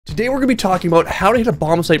Today we're going to be talking about how to hit a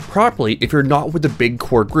bomb site properly if you're not with a big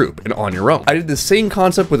core group and on your own. I did the same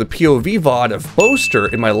concept with a POV VOD of Boaster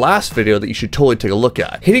in my last video that you should totally take a look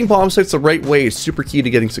at. Hitting bomb sites the right way is super key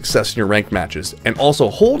to getting success in your ranked matches, and also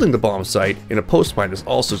holding the bomb site in a post fight is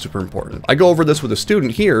also super important. I go over this with a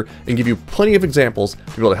student here and give you plenty of examples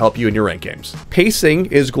to be able to help you in your rank games. Pacing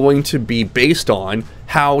is going to be based on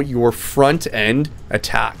how your front end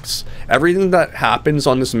attacks. Everything that happens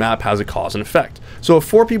on this map has a cause and effect. So if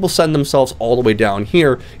 4 people send themselves all the way down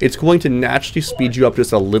here, it's going to naturally speed you up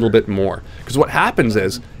just a little bit more. Because what happens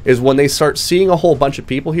is when they start seeing a whole bunch of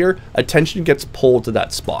people here, attention gets pulled to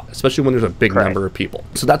that spot, especially when there's a big number of people.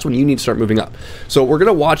 So that's when you need to start moving up. So we're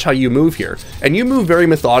gonna watch how you move here. And you move very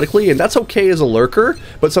methodically, and that's okay as a lurker,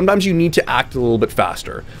 but sometimes you need to act a little bit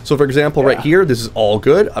faster. So for example, right here, this is all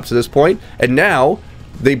good up to this point, and now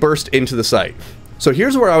they burst into the site. So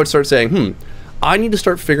here's where I would start saying, I need to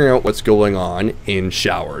start figuring out what's going on in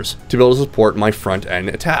showers to be able to support my front end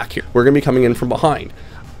attack here. We're gonna be coming in from behind.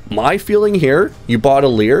 My feeling here, you bought a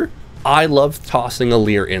Lear. I love tossing a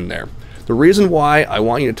Lear in there. The reason why I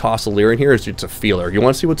want you to toss a Lear in here is it's a feeler. You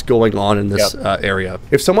want to see what's going on in this area.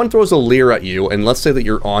 If someone throws a Lear at you, and let's say that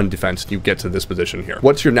you're on defense and you get to this position here,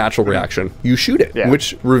 what's your natural reaction? You shoot it,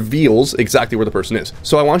 which reveals exactly where the person is.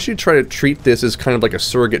 So I want you to try to treat this as kind of like a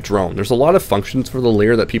surrogate drone. There's a lot of functions for the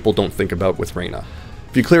Lear that people don't think about with Reyna.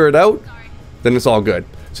 If you clear it out, then it's all good.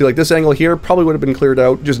 See, like this angle here probably would have been cleared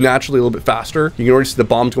out just naturally a little bit faster. You can already see the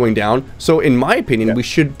bombs going down. So in my opinion, we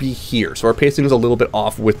should be here. So our pacing is a little bit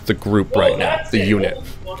off with the group right now, the unit,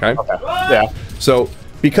 okay? So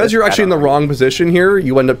because you're actually in the wrong position here,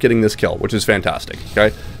 you end up getting this kill, which is fantastic,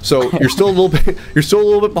 okay? So you're still a little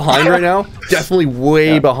bit behind right now. Definitely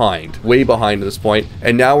way behind at this point.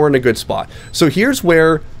 And now we're in a good spot. So here's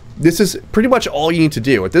where this is pretty much all you need to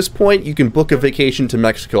do. At this point, you can book a vacation to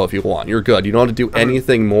Mexico if you want. You're good. You don't have to do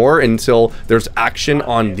anything more until there's action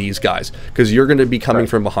on these guys, because you're going to be coming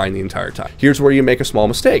from behind the entire time. Here's where you make a small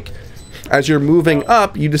mistake. As you're moving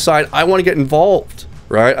up, you decide, I want to get involved,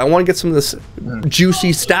 right? I want to get some of this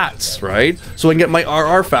juicy stats, right? So I can get my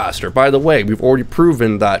RR faster. By the way, we've already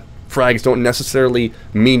proven that frags don't necessarily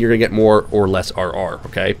mean you're going to get more or less RR,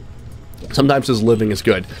 okay? Sometimes this living is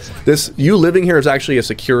good. You living here is actually a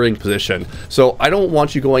securing position. So I don't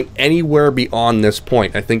want you going anywhere beyond this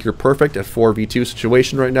point. I think you're perfect at 4v2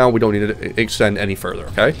 situation right now. We don't need to extend any further,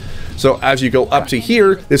 okay? So as you go up to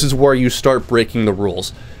here, this is where you start breaking the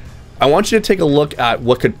rules. I want you to take a look at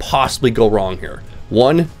what could possibly go wrong here.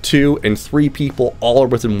 1, 2, and 3 people all are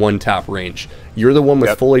within 1 tap range. You're the one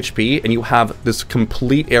with full HP, and you have this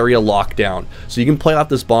complete area locked down. So you can play off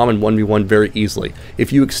this bomb in 1v1 very easily.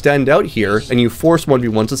 If you extend out here and you force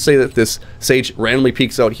 1v1s, let's say that this Sage randomly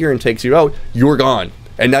peeks out here and takes you out, you're gone.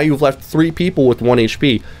 And now you've left 3 people with 1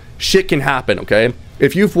 HP. Shit can happen, okay?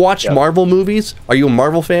 If you've watched Marvel movies, are you a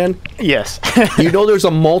Marvel fan? Yes. You know there's a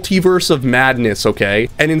multiverse of madness, okay?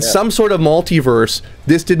 And in some sort of multiverse,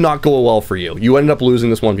 this did not go well for you. You ended up losing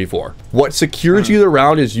this 1v4. What secures you the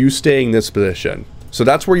round is you staying in this position. So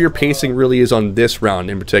that's where your pacing really is on this round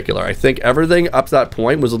in particular. I think everything up to that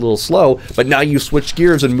point was a little slow, but now you switched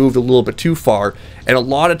gears and moved a little bit too far. And a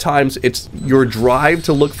lot of times it's your drive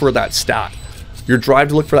to look for that stat. Your drive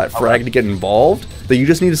to look for that frag to get involved, that you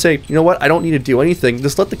just need to say, you know what, I don't need to do anything,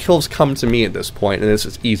 just let the kills come to me at this point, and this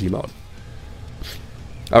is easy mode.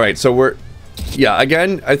 Alright, so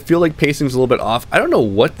again, I feel like pacing's a little bit off. I don't know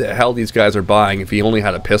what the hell these guys are buying if he only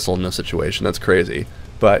had a pistol in this situation. That's crazy.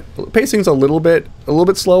 But pacing's a little bit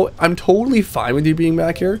slow. I'm totally fine with you being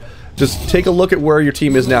back here. Just take a look at where your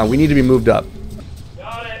team is now. We need to be moved up.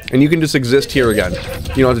 And you can just exist here again.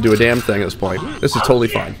 You don't have to do a damn thing at this point. This is totally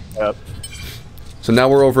fine. So now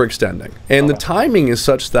we're overextending. And the timing is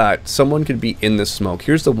such that someone could be in this smoke.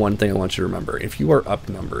 Here's the one thing I want you to remember. If you are up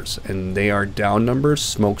numbers and they are down numbers,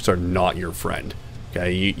 smokes are not your friend.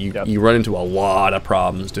 Okay, you run into a lot of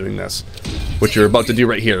problems doing this. What you're about to do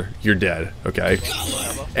right here, you're dead, okay?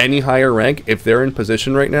 Any higher rank, if they're in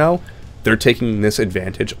position right now, they're taking this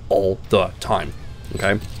advantage all the time,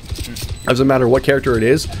 okay? Doesn't matter what character it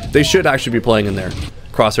is, they should actually be playing in there.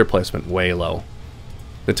 Crosshair placement, way low.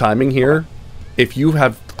 The timing here, if you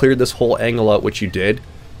have cleared this whole angle out, which you did,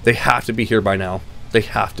 they have to be here by now. They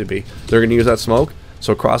have to be. They're going to use that smoke,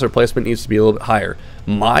 so crosshair placement needs to be a little bit higher.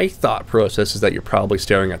 My thought process is that you're probably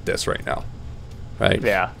staring at this right now, right?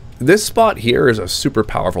 Yeah. This spot here is a super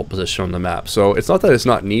powerful position on the map, so it's not that it's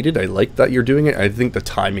not needed. I like that you're doing it. I think the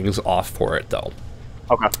timing is off for it, though.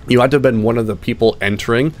 Okay. You had to have been one of the people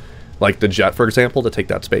entering, like the jet, for example, to take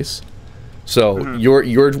that space. So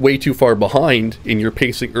you're way too far behind in your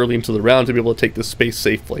pacing early into the round to be able to take this space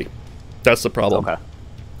safely. That's the problem.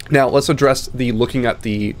 Now, let's address the looking at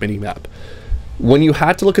the minimap. When you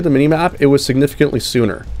had to look at the minimap, it was significantly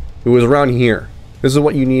sooner. It was around here. This is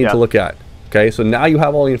what you needed to look at. Okay, so now you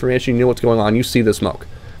have all the information, you know what's going on, you see the smoke.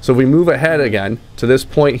 So if we move ahead again to this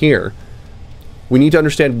point here, we need to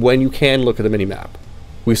understand when you can look at the minimap.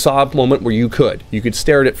 We saw a moment where you could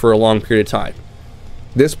stare at it for a long period of time.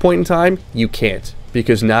 This point in time, you can't,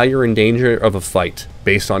 because now you're in danger of a fight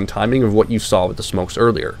based on timing of what you saw with the smokes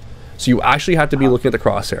earlier. So you actually have to be looking at the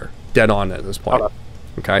crosshair, dead on at this point.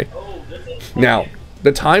 Okay? Now,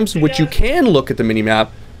 the times in which you can look at the minimap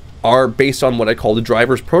are based on what I call the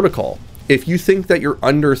driver's protocol. If you think that you're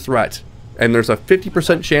under threat and there's a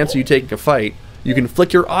 50% chance of you taking a fight, you can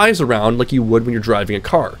flick your eyes around like you would when you're driving a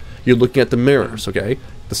car. You're looking at the mirrors, okay?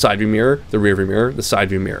 The side view mirror, the rear view mirror, the side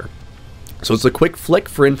view mirror. So it's a quick flick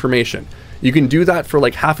for information. You can do that for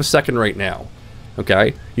like half a second right now,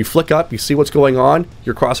 okay? You flick up, you see what's going on,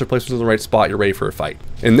 your crosshair placement's in the right spot, you're ready for a fight.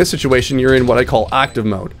 In this situation, you're in what I call active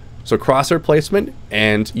mode. So crosshair placement,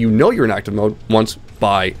 and you know you're in active mode once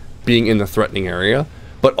by being in the threatening area,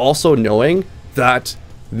 but also knowing that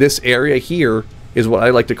this area here is what I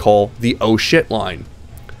like to call the oh shit line.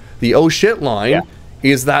 The oh shit line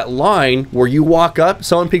is that line where you walk up,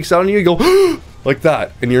 someone peeks out on you, you go like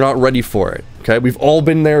that, and you're not ready for it. Okay, we've all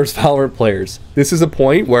been there as Valorant players. This is a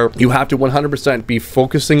point where you have to 100% be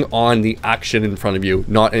focusing on the action in front of you,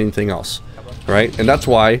 not anything else, right? And that's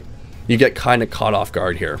why you get kind of caught off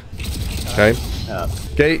guard here. Okay?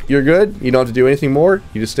 Okay, you're good. You don't have to do anything more.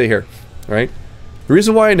 You just stay here, right? The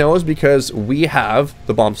reason why I know is because we have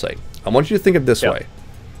the bomb site. I want you to think of this way.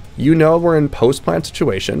 You know we're in post-plant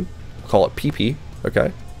situation. Call it PP,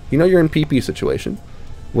 okay? You know you're in PP situation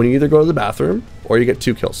when you either go to the bathroom or you get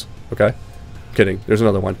 2 kills, okay? Kidding, there's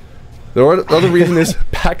another one. The other reason is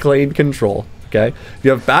back lane control, okay? If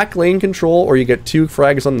you have back lane control or you get 2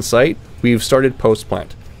 frags on the site, we've started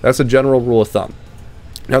post-plant. That's a general rule of thumb.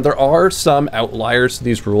 Now, there are some outliers to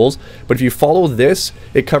these rules, but if you follow this,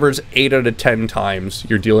 it covers 8 out of 10 times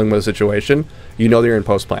you're dealing with a situation, you know that you're in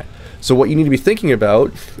post-plant. So what you need to be thinking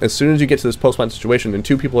about, as soon as you get to this post-plant situation and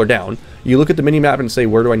 2 people are down, you look at the minimap and say,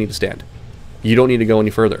 where do I need to stand? You don't need to go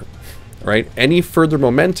any further, right? Any further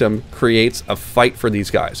momentum creates a fight for these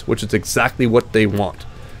guys, which is exactly what they want.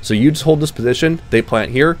 So you just hold this position, they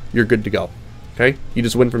plant here, you're good to go, okay? You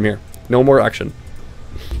just win from here. No more action.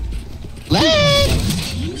 Looking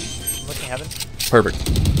heaven. Perfect.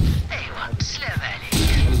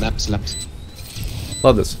 Slaps.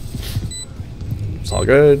 Love this. It's all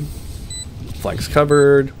good. Flank's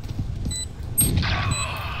covered.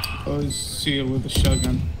 Oh, seal with the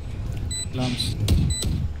shotgun. Lamps.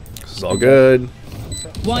 This is all good.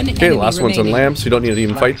 Okay, the last one's on remaining. lamps. You don't need to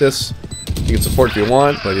even fight this. You can support if you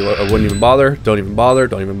want, but I wouldn't even bother. Don't even bother.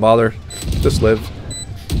 Don't even bother. Just live.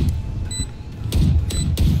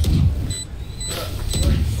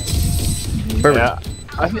 Perfect. Yeah.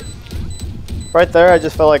 Right there, I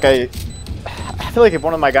just felt like I feel like if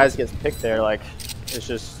one of my guys gets picked there, like, it's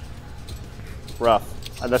just rough.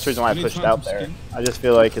 And that's the reason why I pushed out there. I just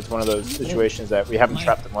feel like it's one of those situations that we haven't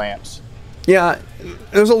trapped in lamps. Yeah,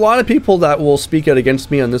 there's a lot of people that will speak out against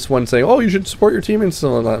me on this one, saying, oh, you should support your team and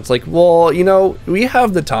so on. It's like, well, you know, we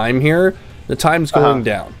have the time here. The time's going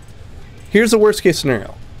down. Here's the worst case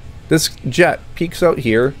scenario. This jet peeks out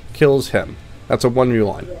here, kills him. That's a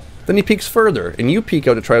 1v1. Then he peeks further, and you peek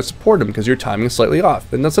out to try to support him because your timing is slightly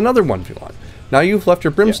off. And that's another 1v1. Now you've left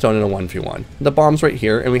your brimstone in a 1v1. The bomb's right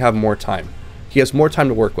here, and we have more time. He has more time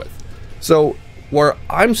to work with. So where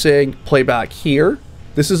I'm saying play back here,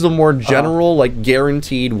 this is a more general, like,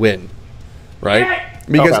 guaranteed win, right?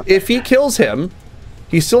 Because if he kills him,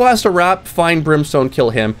 he still has to wrap, find brimstone,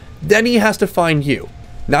 kill him. Then he has to find you.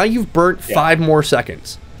 Now you've burnt 5 more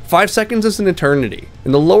seconds. 5 seconds is an eternity.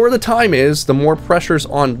 And the lower the time is, the more pressure's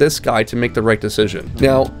on this guy to make the right decision.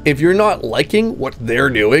 Now, if you're not liking what they're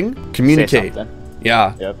doing, communicate.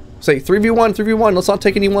 Yeah. Say 3v1, 3v1, let's not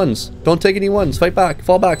take any ones. Don't take any ones. Fight back,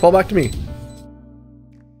 fall back to me.